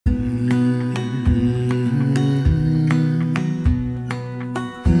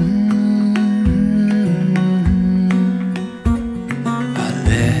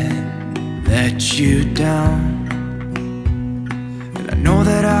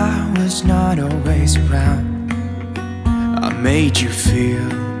is not always around. I made you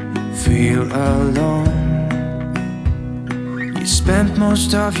feel alone. You spent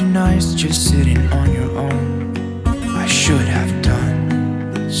most of your nights just sitting on your own. I should have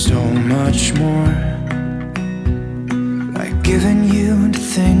done so much more, like giving you the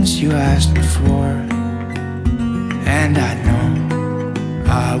things you asked me for. And I know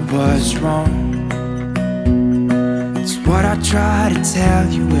I was wrong. It's what I try to tell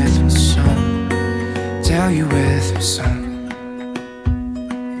you with my song, tell you with my song.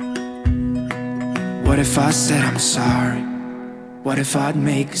 What if I said I'm sorry? What if I'd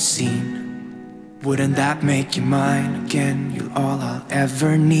make a scene? Wouldn't that make you mine again? You're all I'll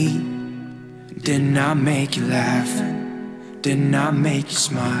ever need. Didn't I make you laugh? Didn't I make you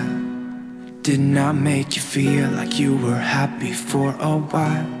smile? Didn't I make you feel like you were happy for a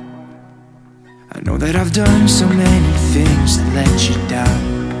while? I know that I've done so many things that let you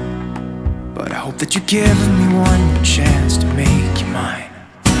down, but I hope that you give me one more chance to make you mine.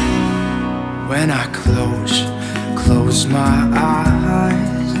 When I close my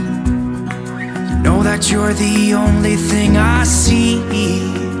eyes, you know that you're the only thing I see,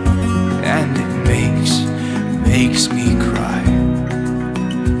 and it makes me cry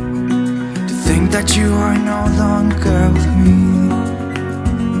to think that you are no longer with me.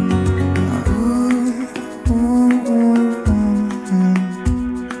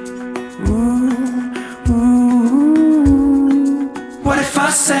 What if I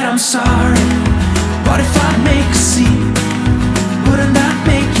said I'm sorry? What if I make a scene? Wouldn't that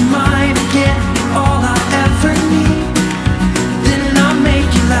make you mine again? All I ever need. Didn't I make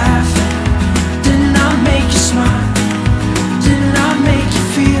you laugh? Didn't I make you smile? Didn't I make you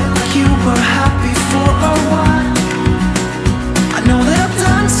feel like you were happy for a while? I know that I've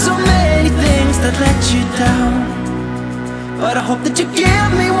done so many things that let you down, but I hope that you give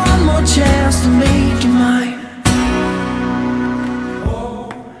me one more chance to make you mine.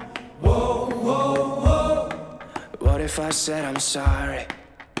 What if I said I'm sorry?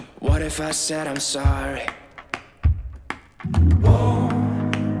 What if I said I'm sorry? Whoa,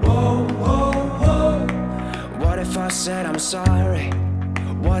 whoa, whoa, whoa. What if I said I'm sorry?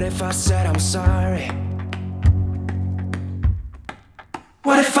 What if I said I'm sorry?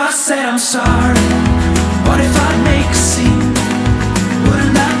 What if I said I'm sorry? What if I make a scene?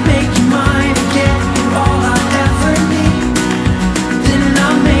 Wouldn't that make you mine again? You're all I ever need. Didn't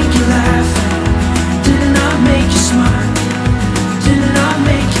I make you laugh? Didn't I make you smile? Didn't I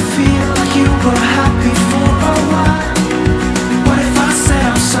make you feel like you were happy for a while? What if I said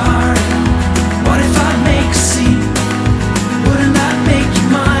I'm sorry? What if I make a scene? Wouldn't that make you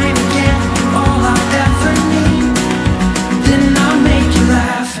mine again? You're all I ever need. Didn't I make you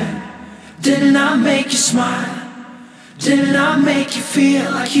laugh? Didn't I make you smile? Didn't I make you feel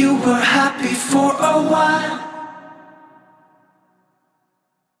like you were happy for a while?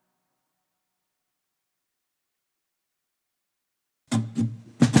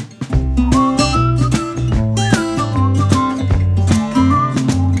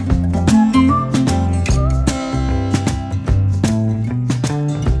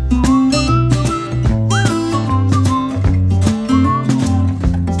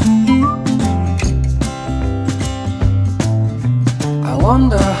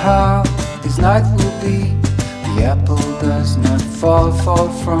 How this night will be. The apple does not fall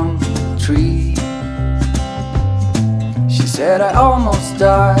from the tree. She said I almost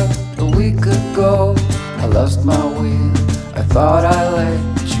died a week ago. I lost my will, I thought I'd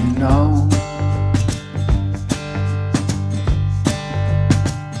let you know.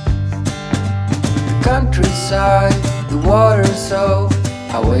 The countryside, the water so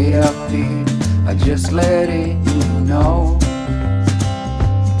I wait up here, I just letting you know.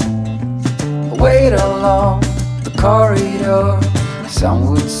 Wait along the corridor.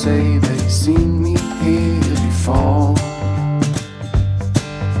 Some would say they've seen me here before.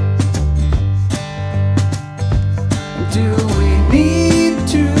 Do we need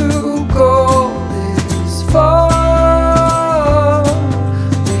to go this far?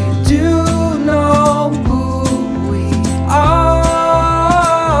 We do know who we are.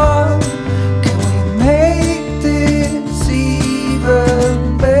 Can we make this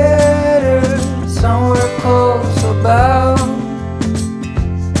even better? Somewhere close about.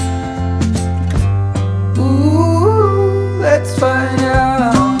 Ooh, let's find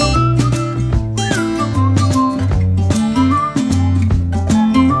out.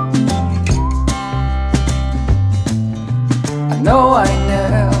 I know I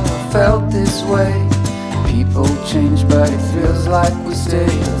never felt this way. People change, but it feels like we stay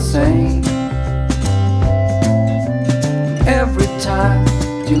the same. Every time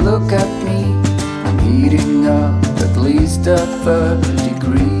you look at me, I'm heating up at least a third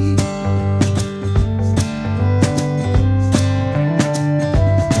degree.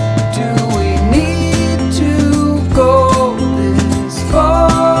 Do we need to go this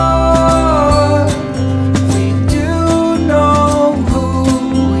far? We do know who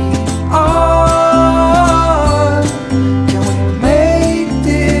we are. Can we make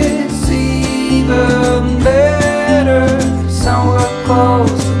this even better? Somewhere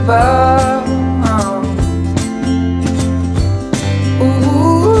close about.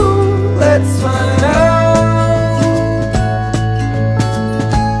 Ooh, let's find out.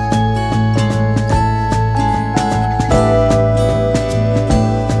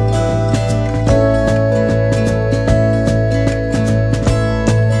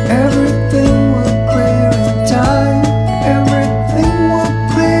 Everything will clear in time. Everything will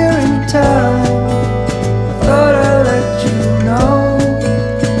clear in time. I thought I'd let you know.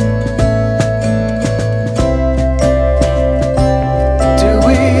 Do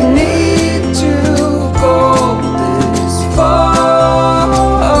we need to go this far?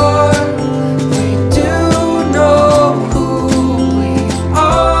 We do know who we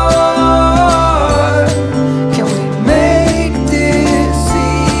are. Can we make this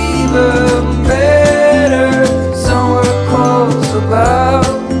even better? Somewhere close about.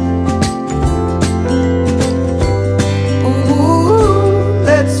 Ooh,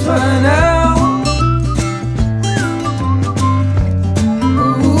 let's find out.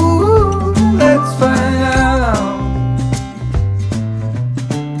 Ooh, let's find out.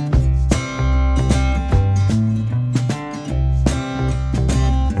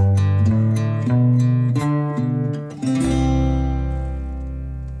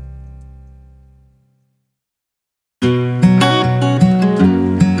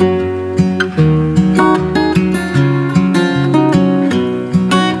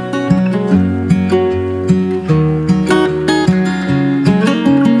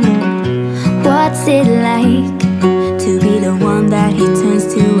 What's it like to be the one that he turns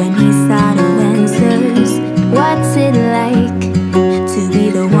to when he's out of answers? What's it like to be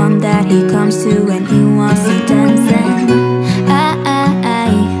the one that he comes to when he wants to dance? And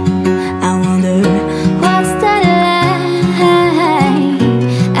I wonder what's that like?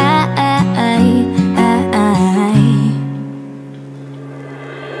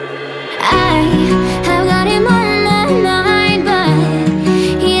 I have got him on my mind, but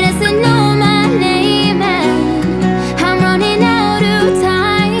he doesn't know my name, and I'm running out of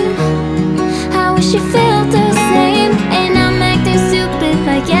time. I wish he felt the same, and I'm acting stupid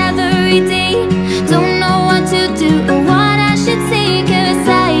like every day. Don't know what to do or what I should say, 'cause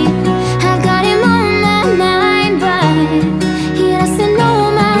I've got him on my mind, but he doesn't know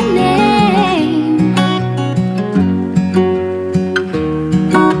my name.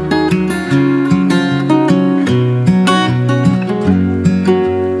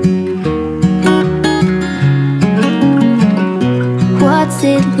 What's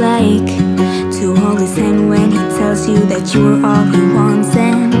it like to hold his hand when he tells you that you're all he wants?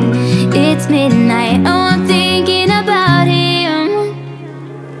 And it's midnight, oh, I'm thinking about him.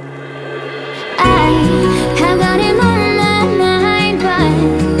 I have got him on my mind, but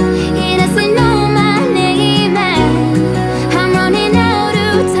he doesn't know my name, and I'm running out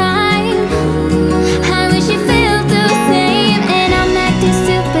of time. I wish he felt the same, and I'm acting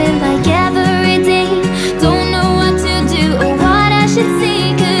stupid like every day. Don't know what to do or what I should say,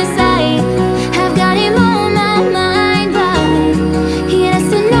 'cause I've got him on my mind, but he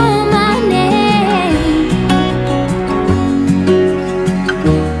doesn't know my name.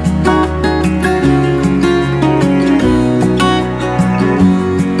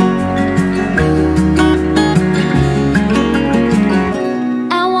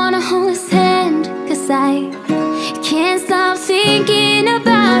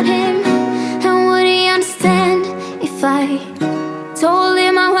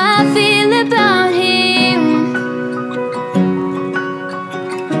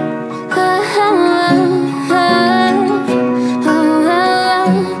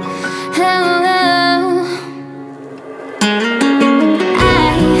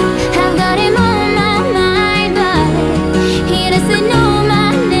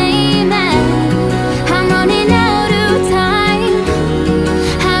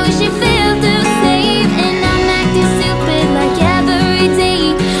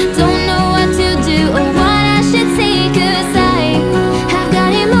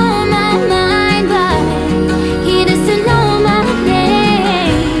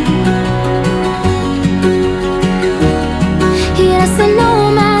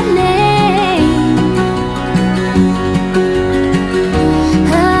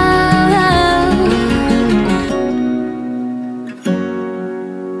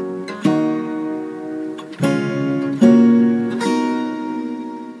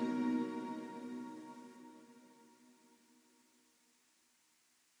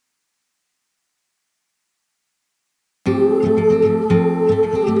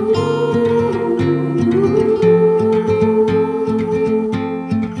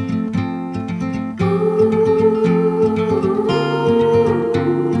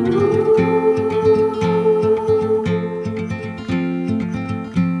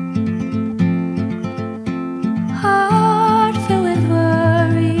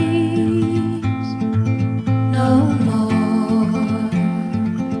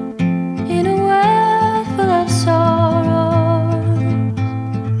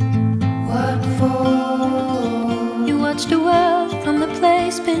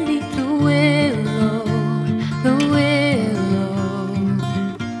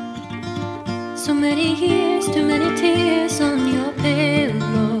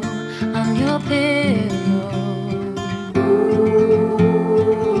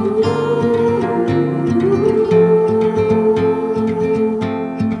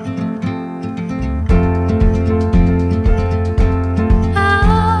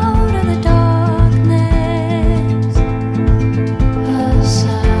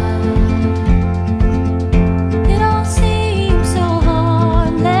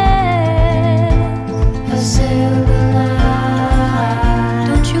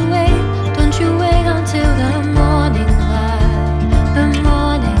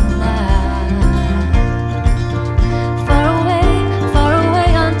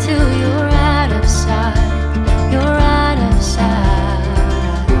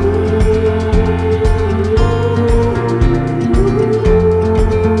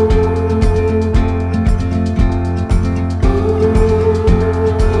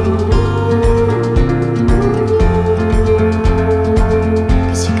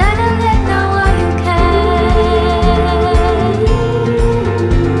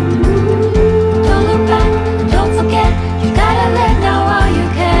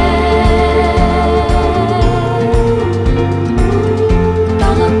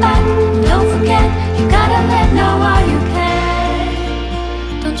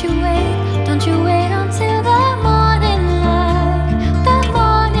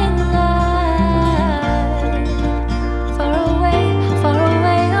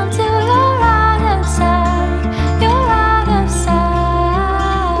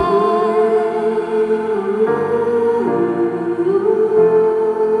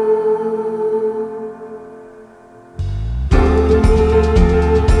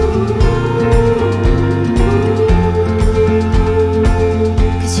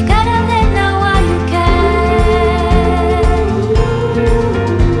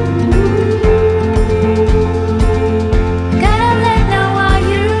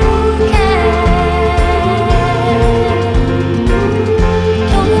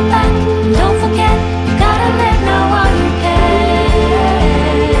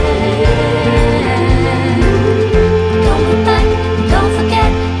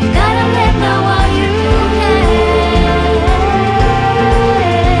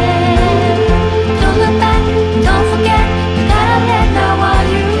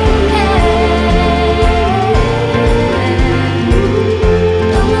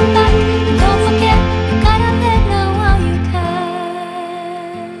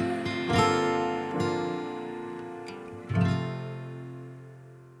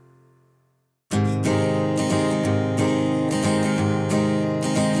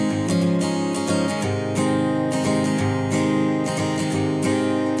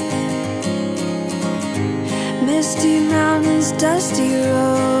 Misty mountains, dusty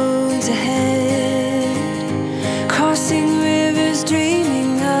roads ahead, crossing rivers,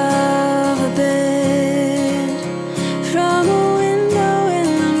 dreaming of a bed from a window in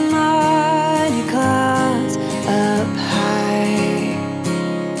the mighty clouds up high.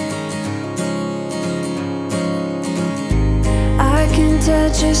 I can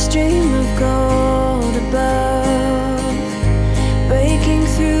touch a stream of gold above, breaking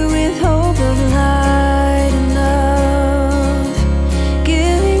through with hope of light.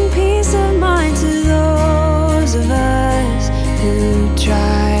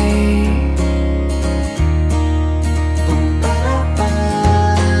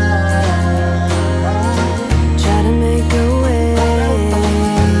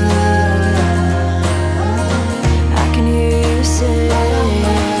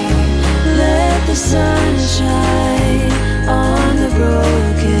 Sunshine.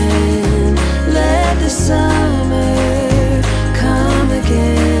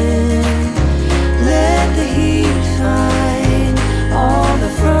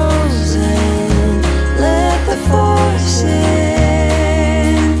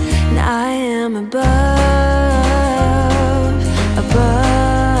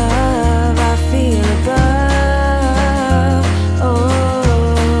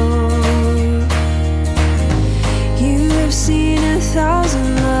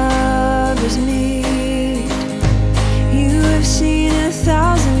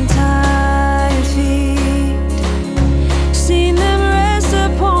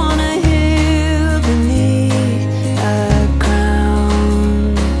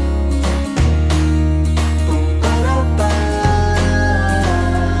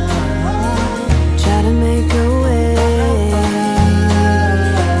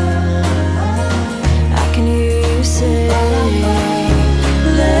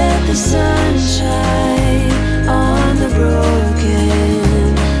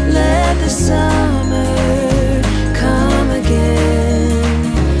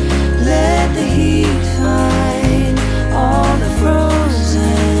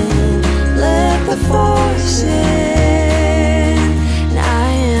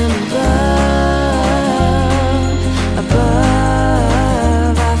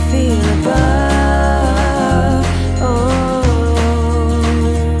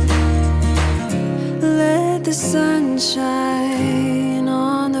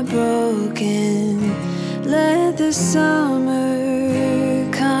 broken. Let the summer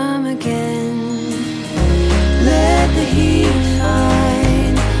come again. Let the heat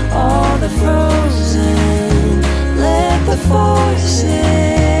find all the frozen. Let the force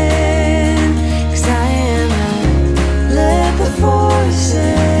in, 'cause I am a. Let the force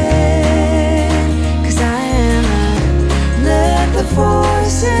in, 'cause I am a. Let the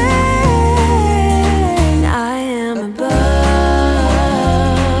force in, I am above,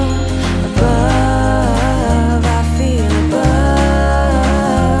 above, I feel above,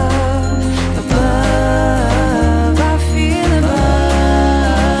 above, I feel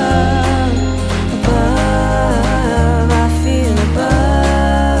above, above, I feel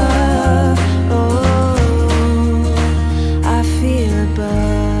above, oh, I feel above.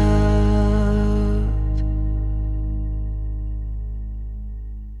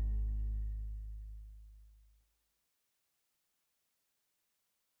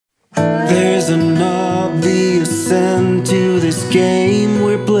 There's an obvious end to this game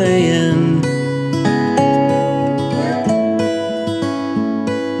we're playing.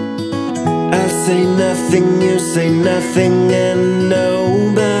 I say nothing, you say nothing, and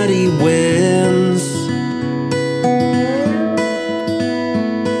nobody wins.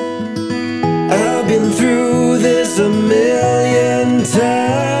 I've been through this a million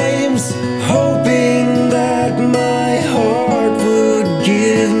times, hoping that my heart would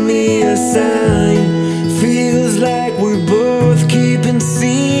give me a sign. Feels like we're both keeping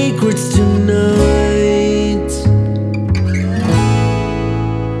secrets tonight.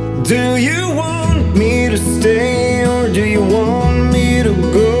 Do you want me to stay or do you want me to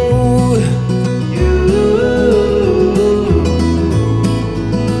go?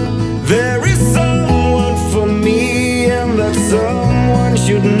 There is someone for me and that someone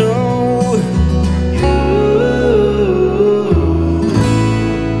should know.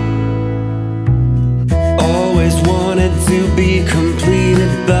 Always wanted to be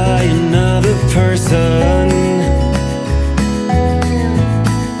completed by another person.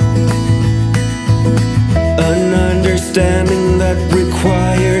 An understanding that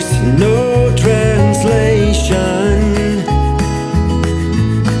requires no translation.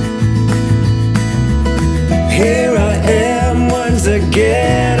 Here I am once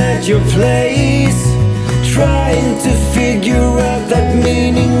again at your place, trying to figure out that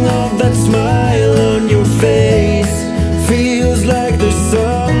meaning of that smile on your face. Feels like there's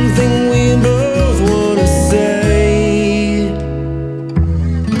something we both wanna say.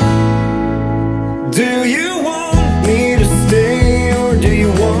 Do you want me to stay or do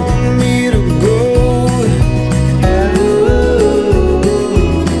you want me to go?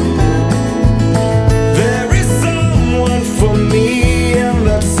 There is someone for me and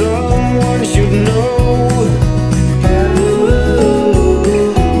that someone should know.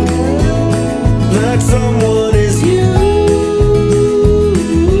 That someone is you.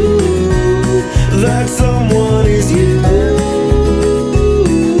 That someone is you.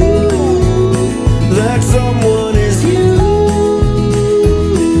 That someone is you.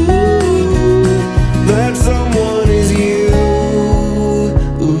 That someone is you.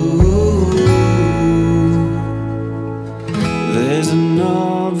 There's an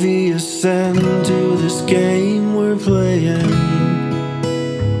obvious end to this game we're playing.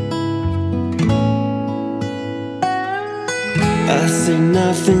 I say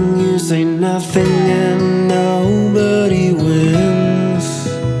nothing, you say nothing, and nobody wins.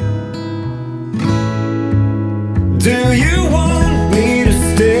 Do you want me to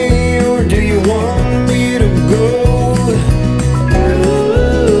stay or do you want me to go?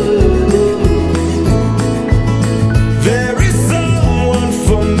 There is someone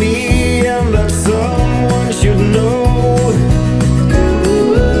for me and that someone should know.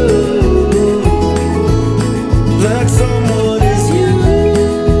 That someone is you.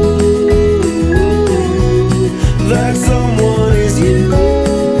 That someone is you.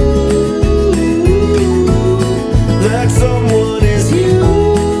 That someone is you.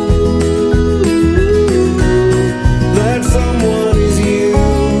 That someone is you.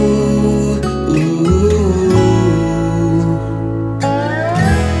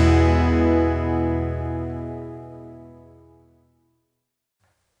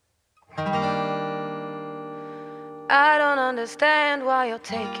 I don't understand why you're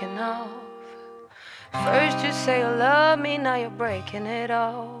taking off. First you say you love me, now you're breaking it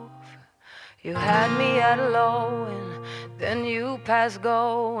off. You had me at a low and then you passed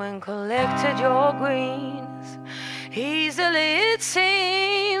go and collected your greens. Easily it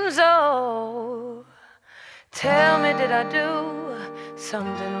seems, oh. Tell me, did I do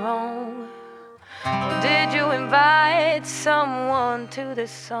something wrong? Or did you invite someone to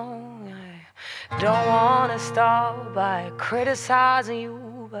this song? I don't wanna start by criticizing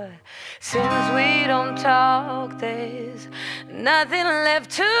you, but since we don't talk, there's nothing left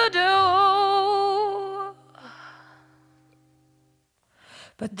to do.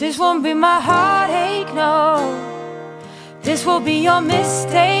 But this won't be my heartache, no. This will be your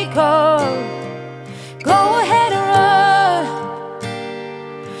mistake, oh. Go ahead and run.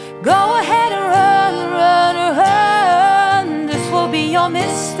 Go ahead and run, run, run. This will be your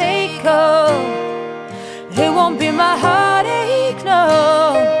mistake, oh. It won't be my heartache, no.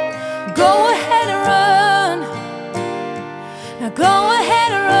 Go ahead and run. Now go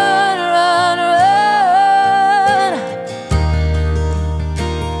ahead and run, run, run.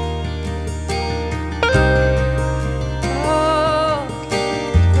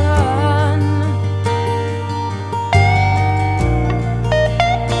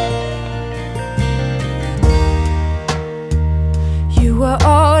 You were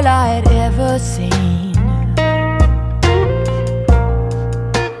all I had ever seen.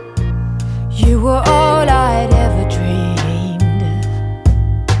 You were all I had ever dreamed.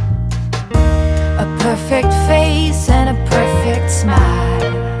 A perfect face and a perfect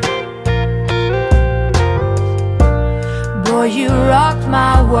smile. Boy, you rocked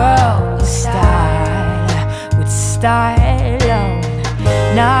my world with style, with style.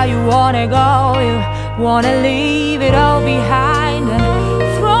 Now you wanna go, you wanna leave it all behind and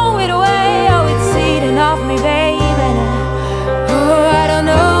throw it away. Oh, it's eating off me, baby. Oh, I don't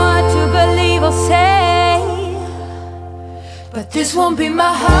know what to believe or say, but this won't be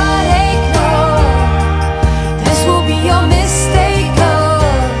my heartache, no. This will be your mistake, oh.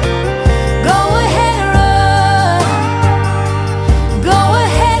 Go ahead and run. Go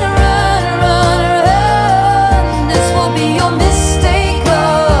ahead and run, run, run. This will be your mistake, oh.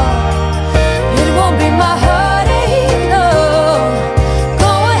 It won't be my heartache, no.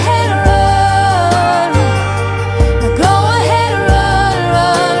 Go ahead and run. Go ahead and run,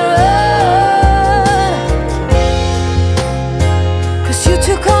 run, run. 'Cause you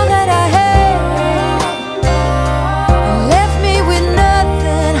took all that I had and left me with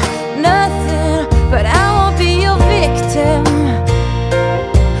nothing, nothing. But I won't be your victim.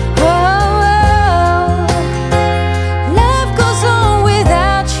 Oh, love goes on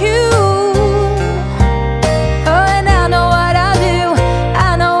without you. Oh, and I know what I do. I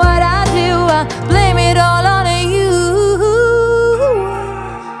know what I do. I blame it all on you.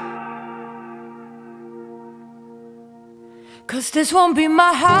 'Cause this won't be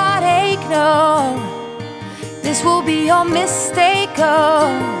my heartache, no. This will be your mistake, oh.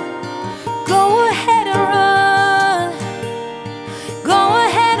 Go ahead and run. Go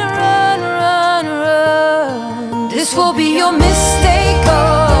ahead and run, run, run. This will be your mistake, oh.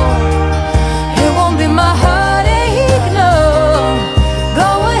 It won't be my heartache, no. Go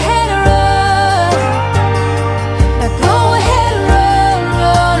ahead and run. Now go ahead and run,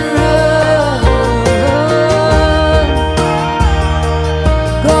 run, run.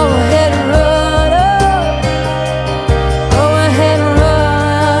 Go ahead and run, oh. Go ahead and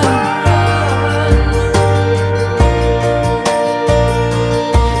run.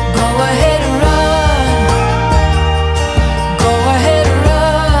 Go ahead and run. Go ahead and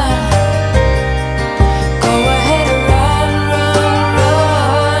run. Go ahead and run, run,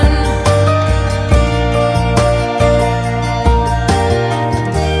 run.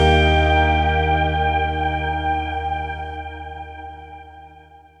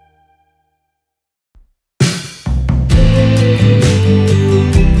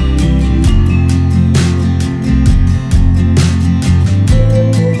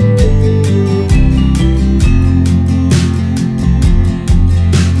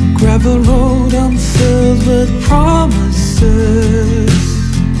 Gravel road, I'm filled with promises.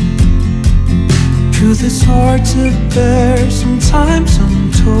 Truth is hard to bear, sometimes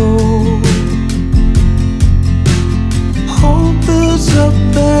untold. Hope builds up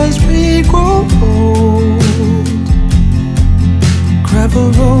as we grow old. Gravel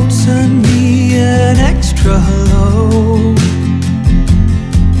road, send me an extra hello.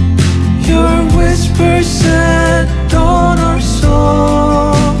 Your whispers at dawn are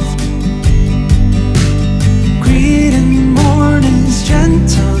soft. Greeting morning's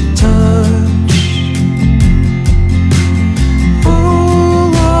gentle touch.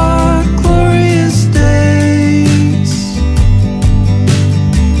 Oh, what glorious days.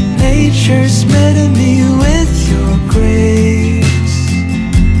 Nature smitten me with your grace.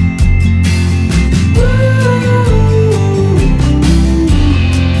 Ooh.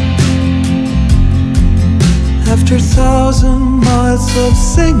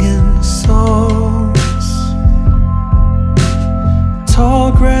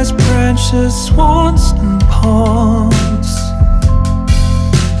 grass, branches, swans and ponds.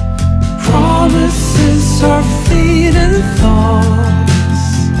 Promises are fleeting thoughts.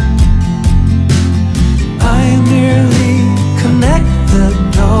 I merely connect the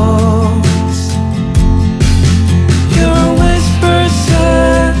dots. Your whispers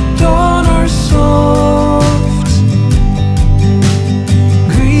at dawn are soft,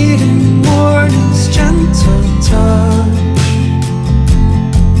 greeting morning's gentle touch.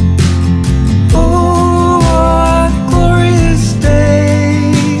 Oh, what glorious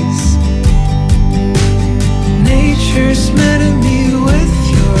days. Nature's meeting me with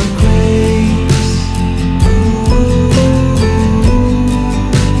your grace.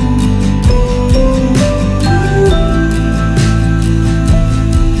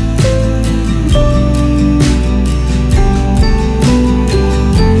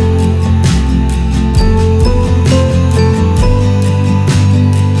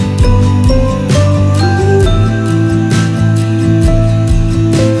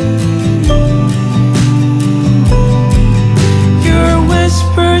 Your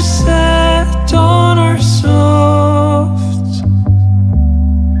whispers at dawn are soft,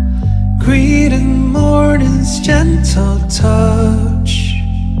 greeting morning's gentle touch.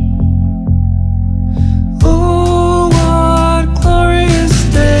 Oh, what glorious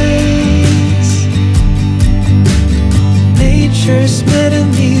days. Nature's meeting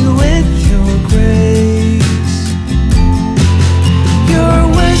me with your grace. Your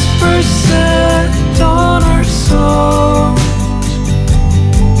whispers at dawn are soft,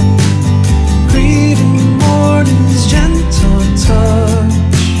 greeting morning's gentle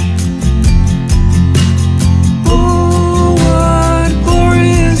touch. Oh, what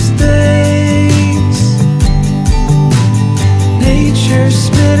glorious days. Nature's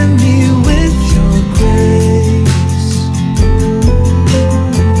meeting me with your grace.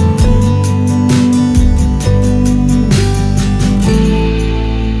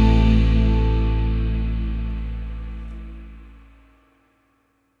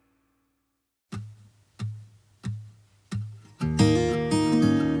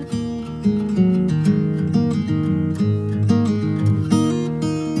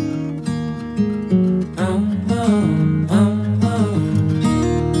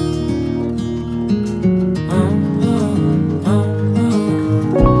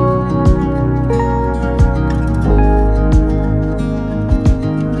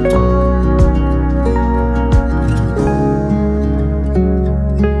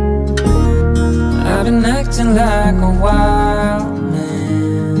 I've been acting like a wild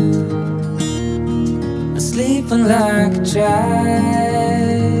man, sleeping like a child.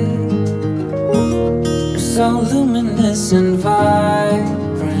 You're so luminous and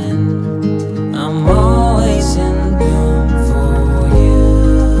vibrant. I'm always in bloom for you.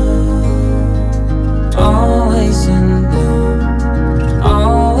 Always in bloom.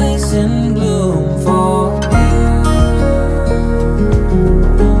 Always in bloom for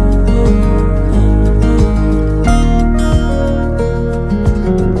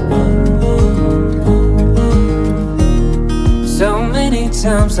so many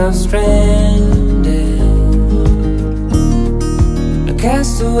times I've stranded, a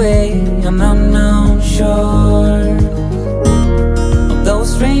castaway on unknown shore, although a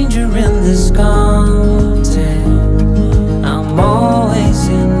stranger in this continent. I'm always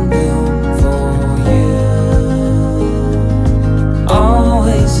in bloom for you.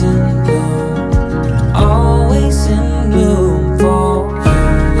 Always in bloom. Always in bloom for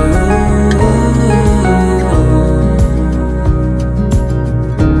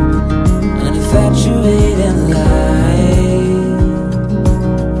infatuated light.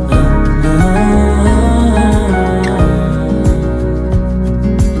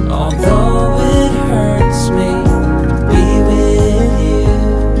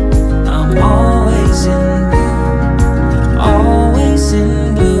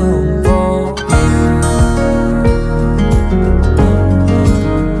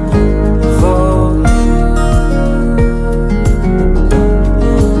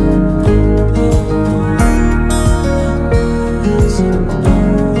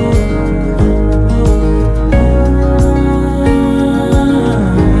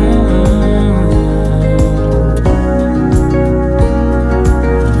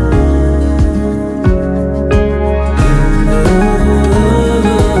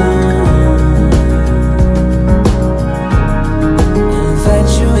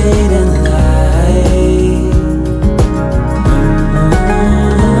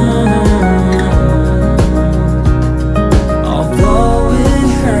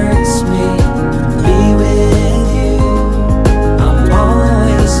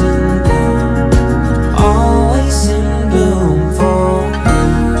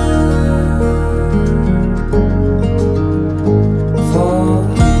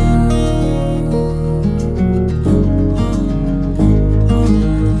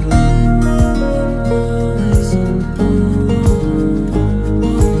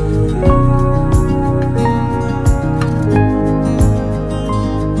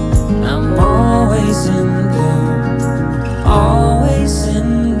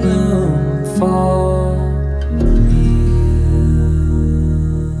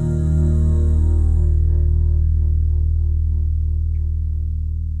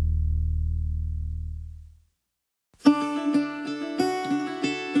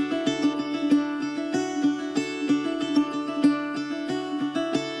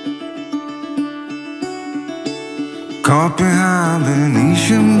 Caught behind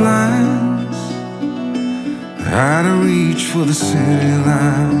Venetian blinds, had to reach for the city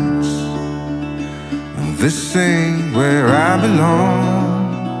lights. This ain't where I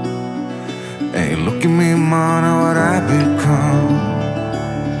belong. Hey, look at me, man, what I've become.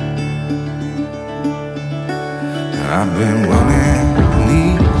 I've been running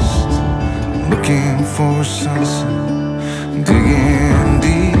east, looking for a sunset, digging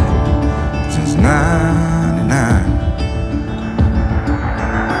deep since '99.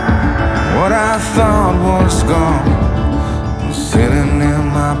 What I thought was gone was sitting in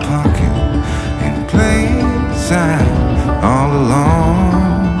my pocket in plain sight all along.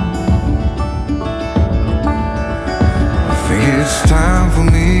 I think it's time for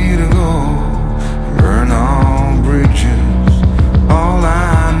me to go, burn all bridges. All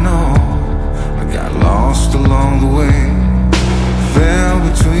I know, I got lost along the way, fell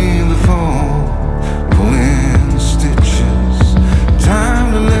between the foam, pulling stitches. Time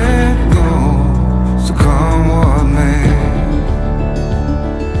to let go, so come what may.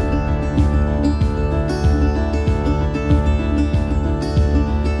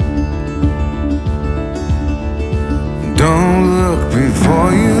 Don't look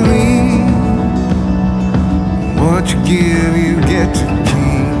before you leave. What you give, you get to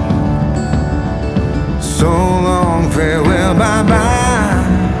keep. So long, farewell, bye-bye.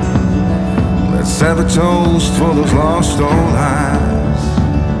 Let's have a toast for those lost old eyes.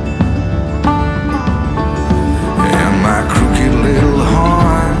 And my crooked little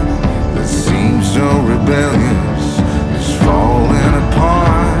heart that seems so rebellious is falling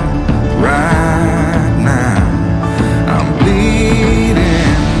apart right now. I'm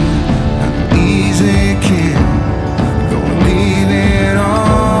bleeding, an easy kid, gonna leave it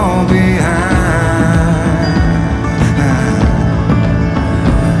all behind.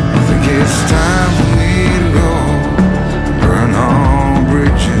 I think it's time for me to go, burn all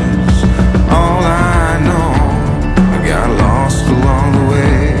bridges. All I know, I got lost along the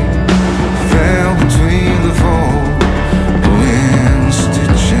way, fell between the fold, pulling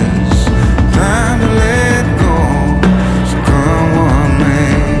stitches. Time to let go, so come what may.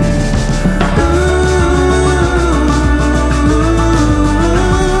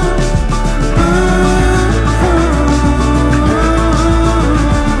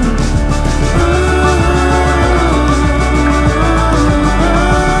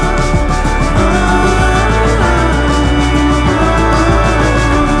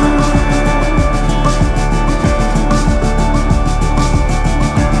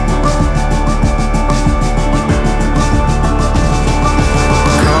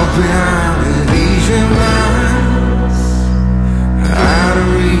 Caught behind Venetian blinds, out of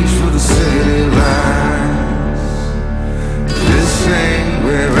reach for the city lights. This ain't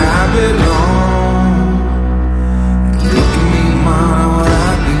where I belong. Look at me, man, what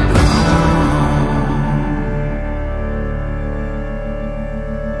I've become.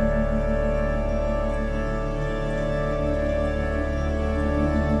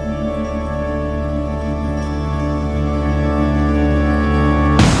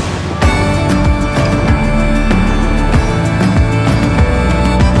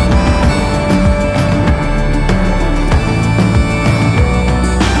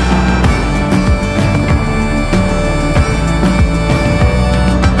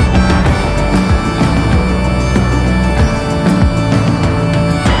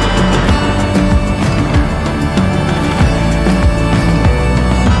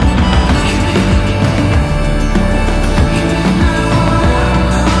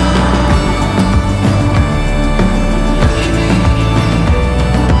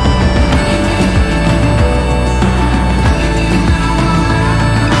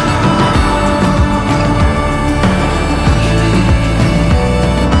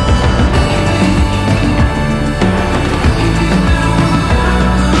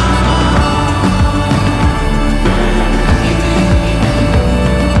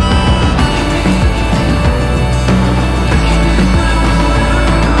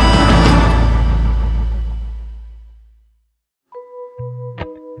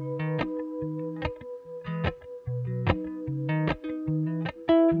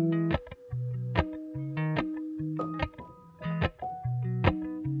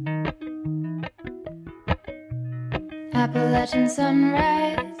 Appalachian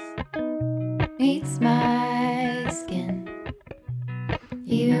sunrise meets my skin.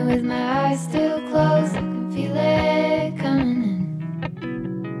 Even with my eyes still closed, I can feel it coming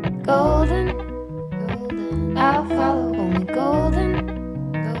in. Golden, golden, I'll follow only golden,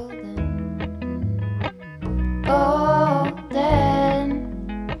 golden, golden,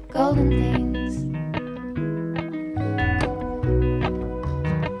 golden things.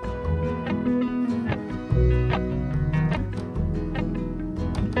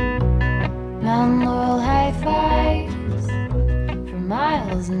 Mountain laurel high fives for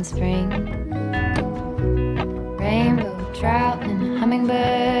miles in spring. Rainbow trout and a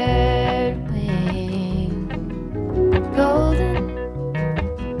hummingbird wing. Golden,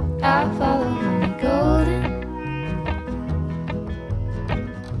 I'll follow only golden.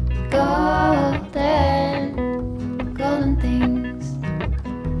 Golden, golden things.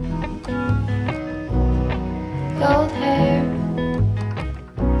 Gold hair,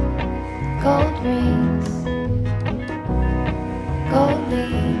 gold rings, gold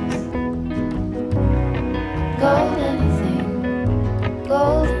leaves, gold anything,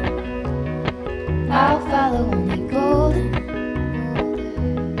 golden. I'll follow only golden,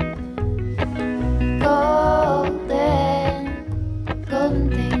 golden, golden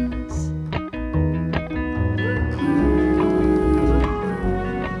things.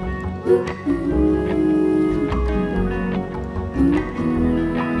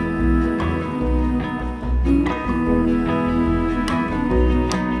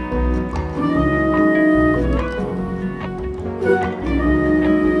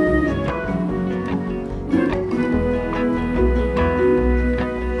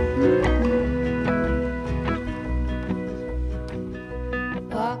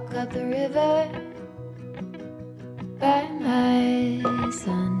 Walk up the river by my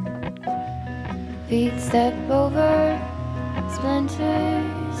son. Feet step over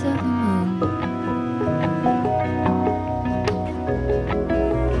splinters of the moon.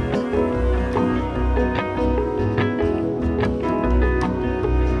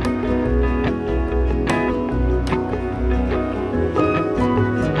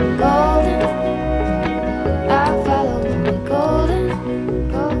 Golden, I'll follow only golden,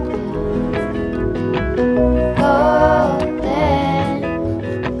 golden,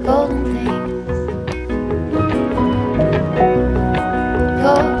 golden things.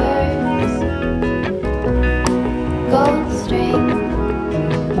 Gold birds, gold string,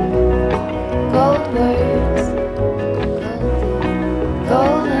 gold words,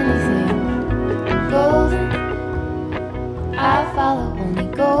 gold anything, golden. I'll follow only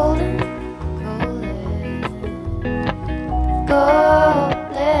golden, golden,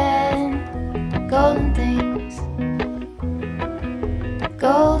 golden, golden things.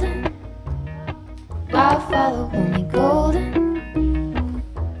 Golden, I'll follow only golden,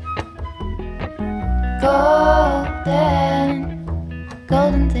 golden,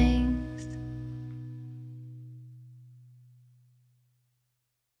 golden things.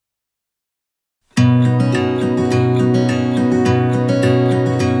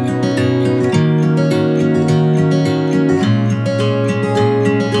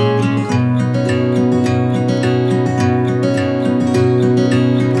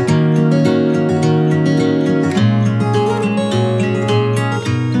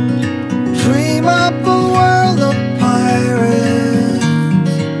 Dream up a world of pirates,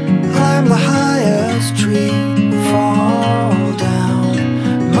 climb the highest tree, fall down.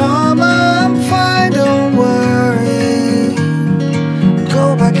 Mama, I'm fine, don't worry.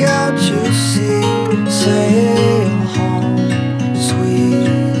 Go back out to sea, sail home,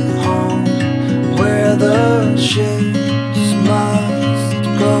 sweet home, where the ships must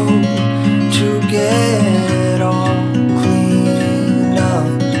go to get all cleaned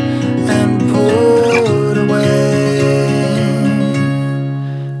up and put away.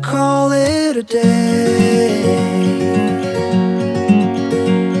 Call it a day.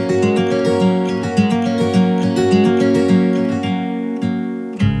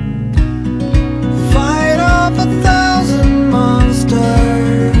 Fight off a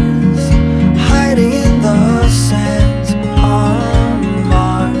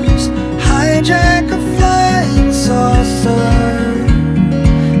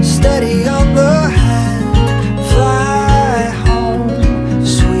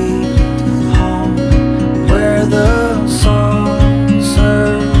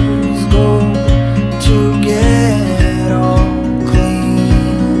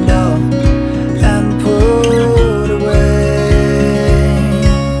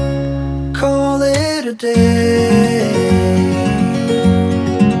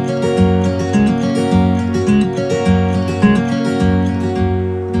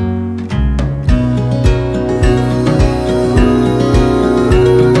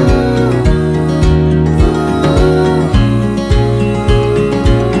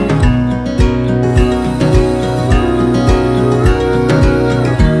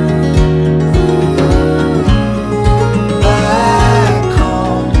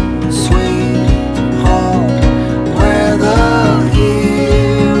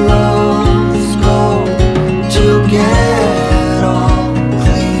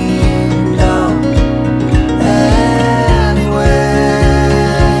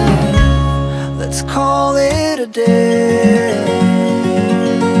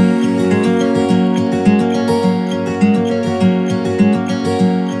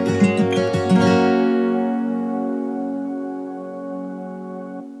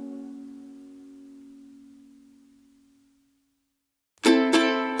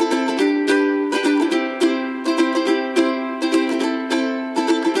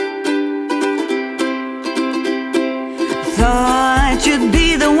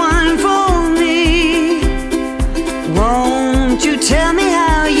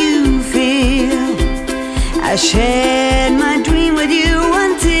shared my dream with you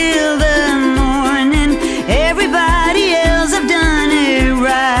until the morning. Everybody else have done it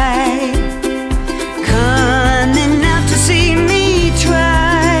right, coming out to see me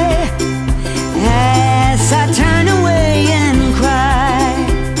try. As I turn away and cry,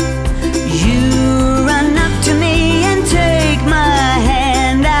 you run up to me and take my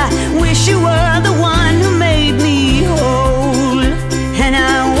hand. I wish you were the one who made me whole, and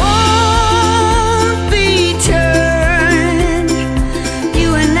I won't be turned.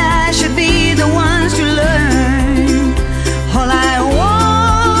 You and I should be the ones to learn. All I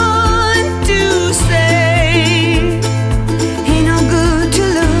want to say, ain't no good to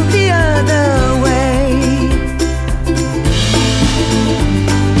look the other way.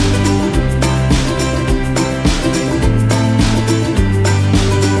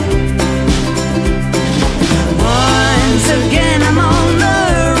 Once again I'm on the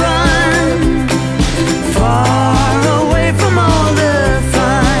run, far away from all the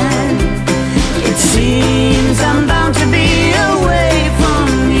fun. It seems I'm bound to be away from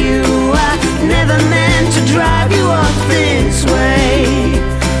you. I never meant to drive you off this way,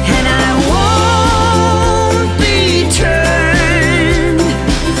 and I won't be turned.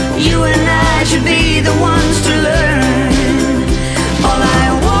 You and I should be the ones to learn. All I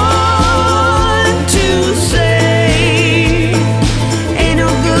want to say, ain't no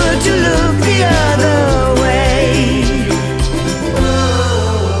good to look the other way.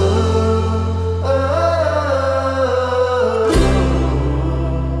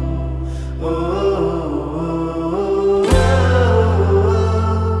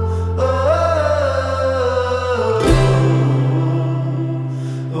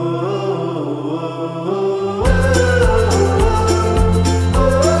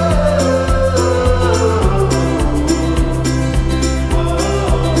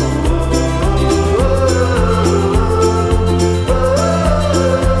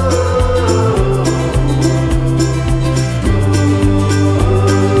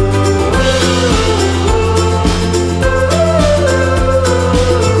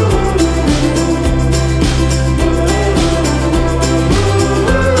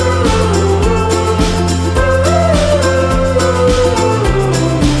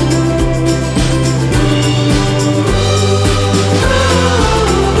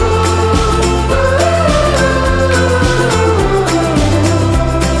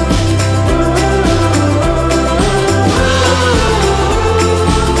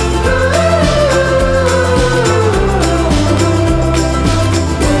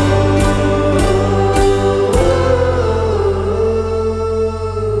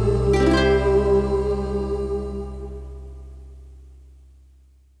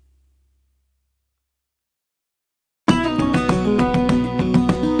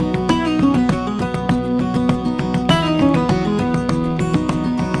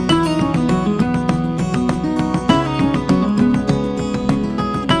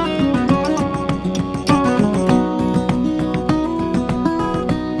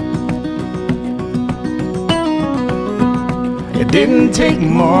 It didn't take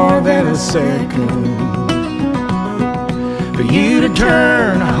more than a second for you to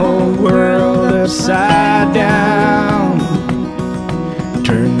turn a whole world upside down,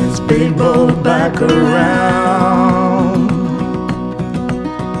 turn this big boat back around.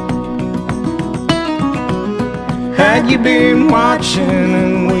 Had you been watching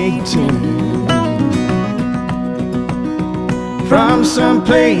and waiting from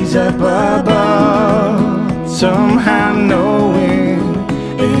someplace up above, somehow knowing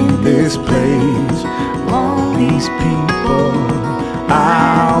in this place, among these people,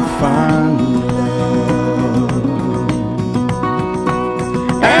 I'll find love.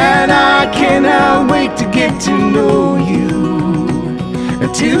 And I cannot wait to get to know you,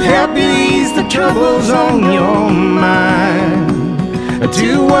 to help you ease the troubles on your mind,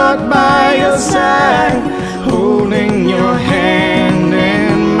 to walk by your side, holding your hand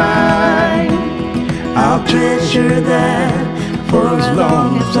in mine. I'll treasure that for as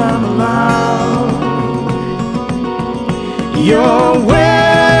long as I'm alive. You're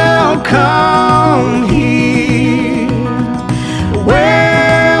welcome here,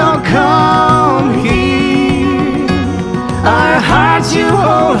 welcome here. Our hearts you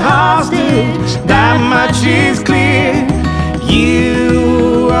hold hostage, that much is clear.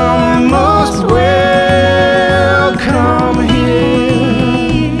 You are most welcome here.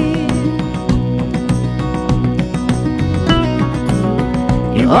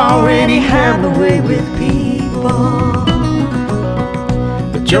 You already have a way with people,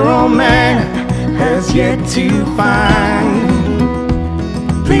 but your old man has yet to find.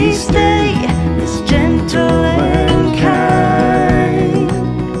 Please stay as gentle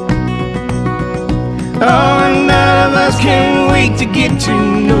wait to get to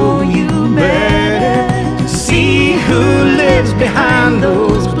know you better, to see who lives behind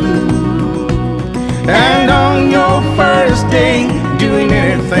those blues. And on your first day, doing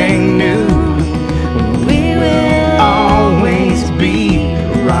anything new, we will always be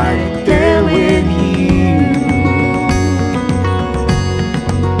right there with you.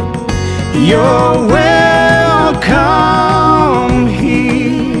 You're welcome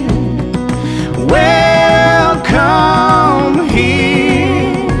here, welcome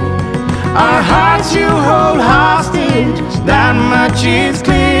here. Our hearts you hold hostage, that much is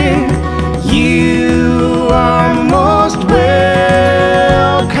clear. You are most welcome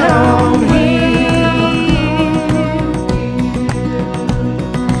here.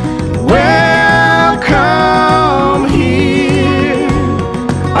 Welcome here.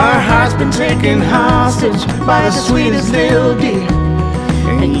 Our hearts been taken hostage by the sweetest little deer,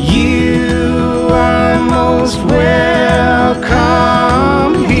 and you are most welcome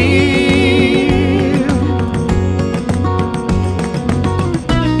here.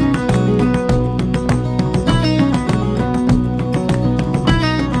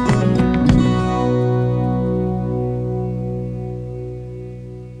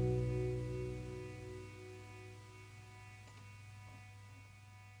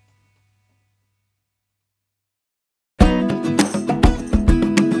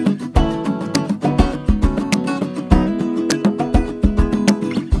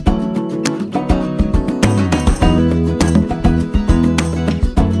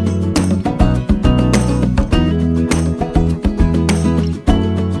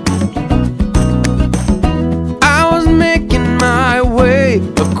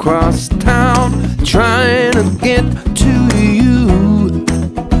 Across town, trying to get to you.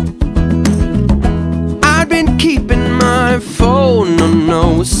 I've been keeping my phone on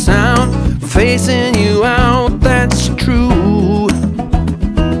no sound, facing you out, that's true.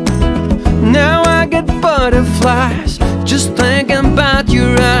 Now I get butterflies just thinking about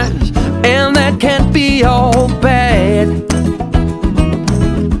your eyes, and that can't be all bad.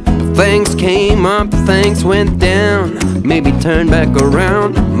 Things came up, things went down, maybe turn back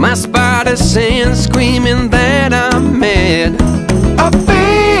around. My spider sense screaming that I'm mad. A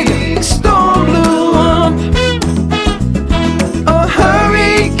big storm blew up, a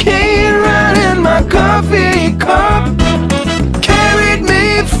hurricane right in my coffee cup, carried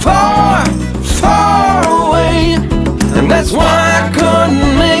me far, far away, and that's why I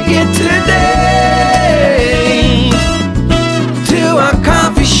couldn't make it today to our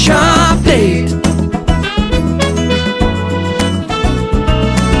coffee shop date.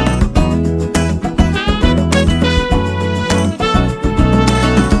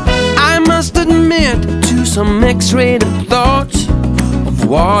 Some X-rated thoughts of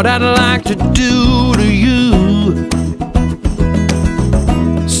what I'd like to do to you.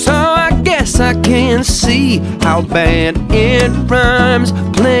 So I guess I can see how bad it rhymes,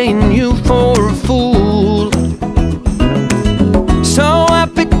 playing you for a fool. So I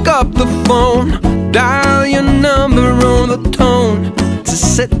pick up the phone, dial your number on the tone to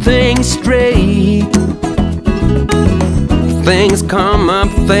set things straight. Things come up,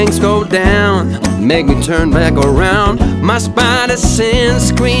 things go down, make me turn back around. My spider sense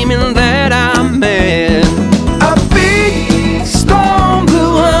screaming that I'm mad. A big storm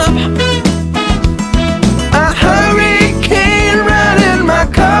blew up, a hurricane right in my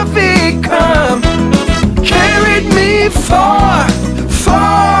coffee cup, carried me far,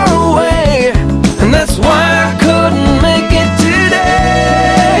 far away, and that's why I couldn't make it today.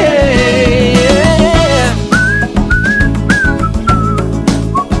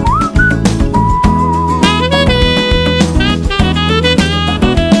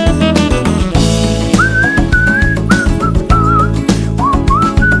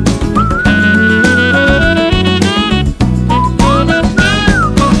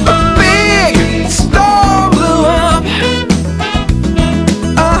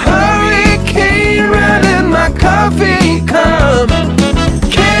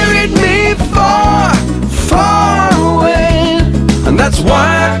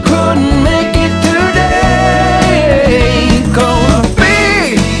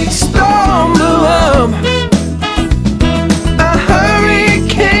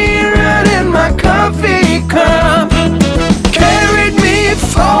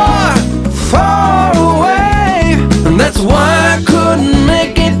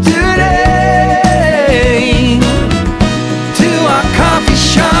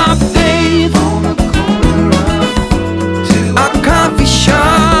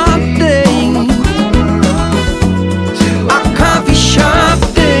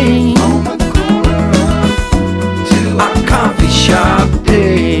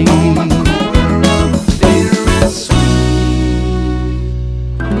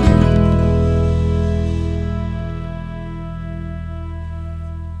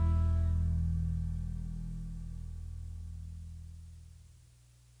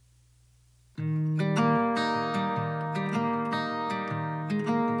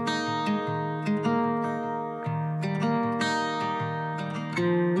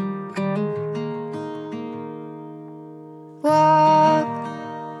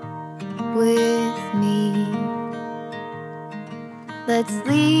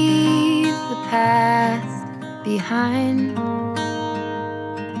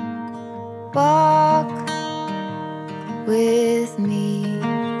 Walk with me.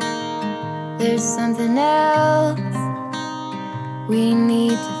 There's something else we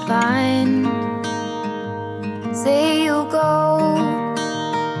need to find. Say you'll go,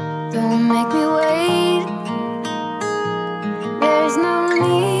 don't make me wait. There's no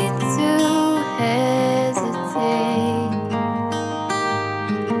need to hesitate.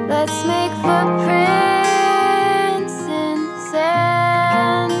 Let's make footprints in the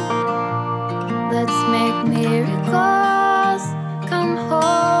sand. Let's make miracles. Come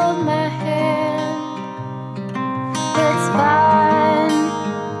hold my hand. Let's find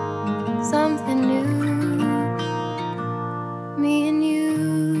something new, me and you.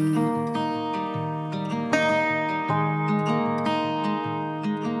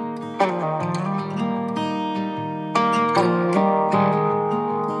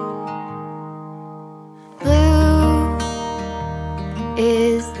 Blue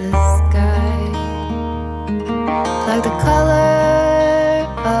is the sky, like the color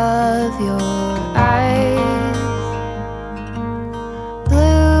of your eyes.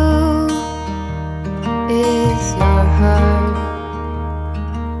 Blue is your heart.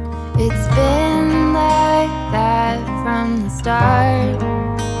 It's been like that from the start.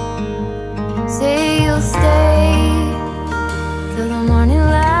 Say you'll stay till the morning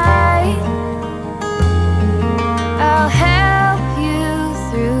light. I'll help you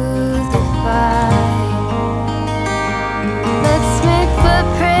through the fight. Let's make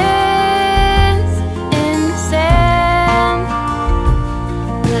footprints in the sand.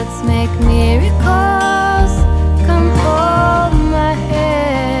 Let's make miracles. Come hold my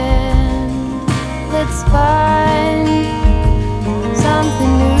hand. Let's find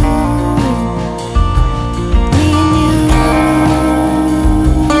something new, me and you.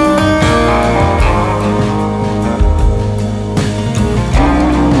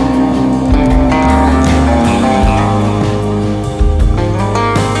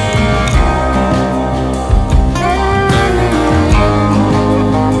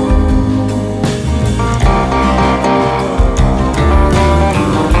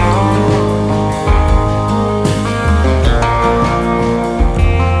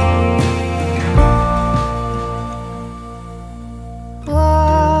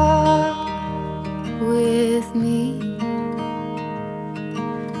 Walk with me.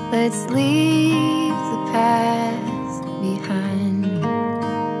 Let's leave the past behind.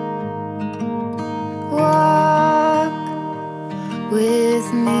 Walk with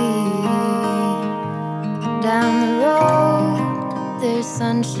me. Down the road, there's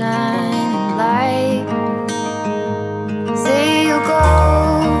sunshine and light. Say you'll go,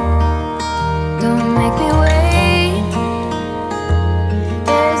 don't make me wait.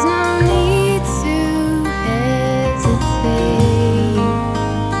 There's no need to hesitate.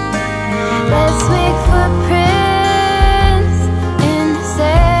 Let's make footprints in the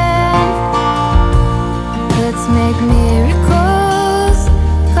sand. Let's make miracles.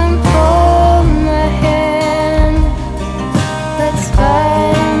 Come hold my hand. Let's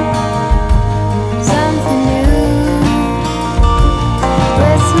find something new.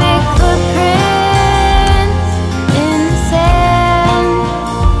 Let's make footprints in the sand.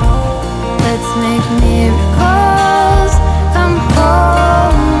 Let's make miracles. Come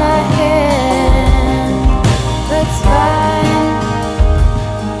hold my hand. Let's find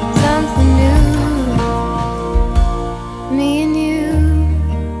something new, me and you.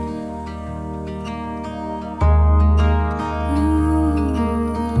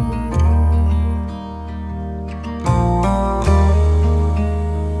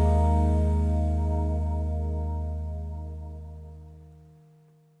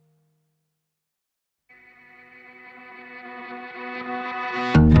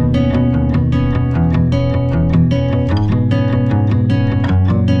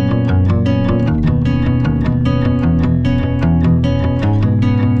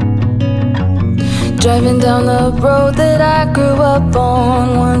 Driving down the road that I grew up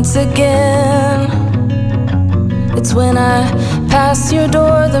on once again. It's when I pass your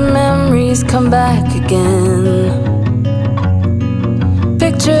door, the memories come back again.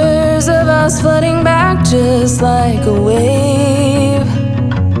 Pictures of us flooding back just like a wave.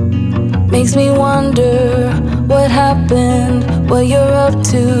 Makes me wonder what happened, what you're up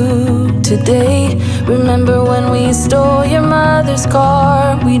to today. Remember when we stole your mother's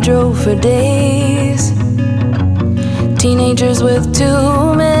car, we drove for days. Teenagers with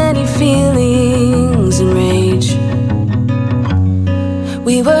too many feelings and rage.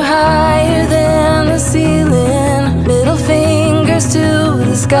 We were higher than the ceiling, middle fingers to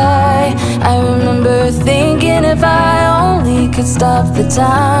the sky. I remember thinking if I only could stop the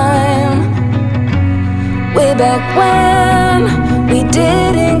time. Way back when we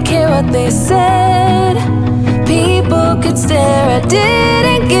didn't care what they said. People could stare, I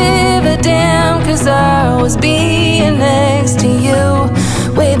didn't give a damn, 'cause I was being next to you.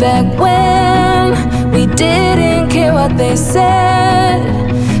 Way back when we didn't care what they said.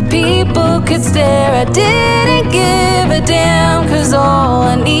 People could stare, I didn't give a damn, 'cause all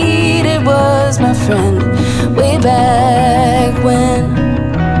I needed was my friend. Way back when,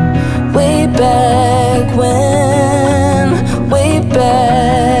 way back when, way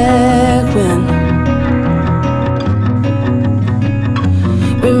back when.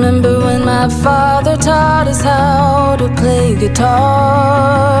 Remember when my father taught us how to play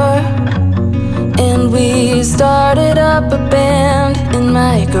guitar, and we started up a band in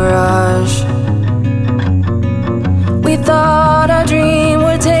my garage. We thought our dream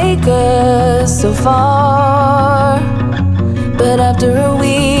would take us so far, but after a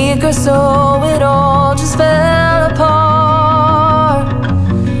week or so it all just fell apart.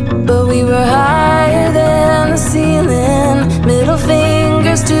 But we were higher than the ceiling, middle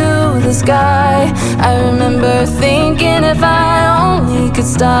fingers to the sky. I remember thinking if I only could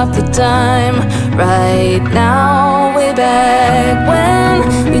stop the time right now. Way back when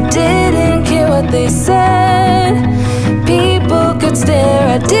we didn't care what they said. People could stare,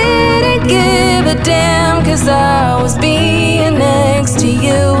 I didn't give a damn, 'cause I was being next to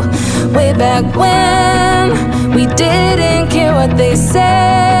you. Way back when we didn't care what they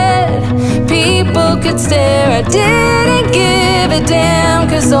said. People could stare, I didn't give a damn,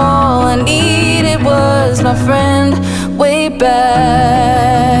 'cause all I needed was my friend. Way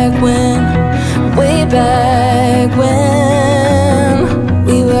back